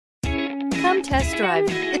Come test drive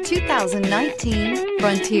the 2019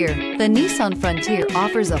 Frontier. The Nissan Frontier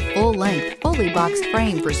offers a full-length, fully boxed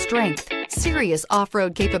frame for strength, serious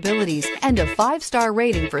off-road capabilities, and a 5-star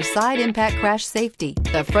rating for side impact crash safety.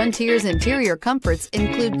 The Frontier's interior comforts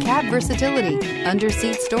include cab versatility,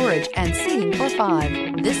 under-seat storage, and seating for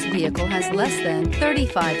 5. This vehicle has less than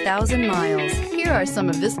 35,000 miles. Here are some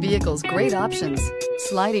of this vehicle's great options: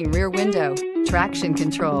 sliding rear window, traction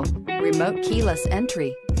control, remote keyless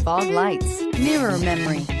entry, fog lights, mirror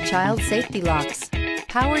memory, child safety locks,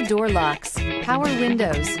 power door locks, power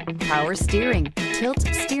windows, power steering, tilt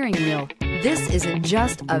steering wheel. This isn't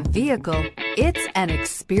just a vehicle, it's an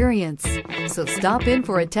experience. So stop in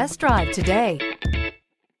for a test drive today.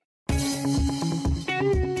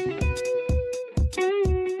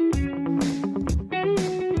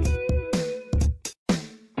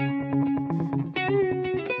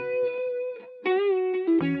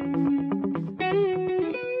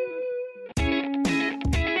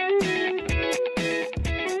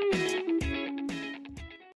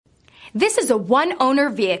 This is a one-owner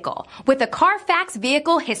vehicle with a Carfax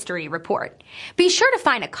Vehicle History Report. Be sure to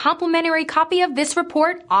find a complimentary copy of this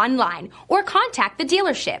report online or contact the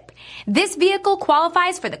dealership. This vehicle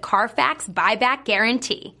qualifies for the Carfax Buyback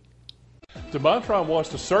Guarantee. DeMontrond wants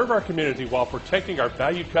to serve our community while protecting our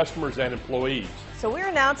valued customers and employees. So we're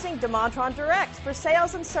announcing DeMontrond Direct for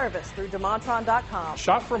sales and service through DeMontrond.com.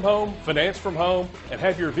 Shop from home, finance from home, and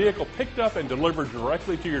have your vehicle picked up and delivered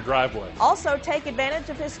directly to your driveway. Also, take advantage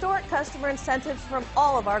of historic customer incentives from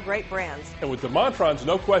all of our great brands. And with DeMontrond's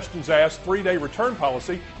no questions asked 3-day return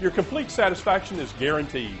policy, your complete satisfaction is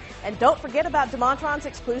guaranteed. And don't forget about DeMontrond's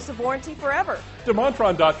exclusive warranty forever.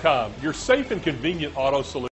 DeMontrond.com, your safe and convenient auto solution.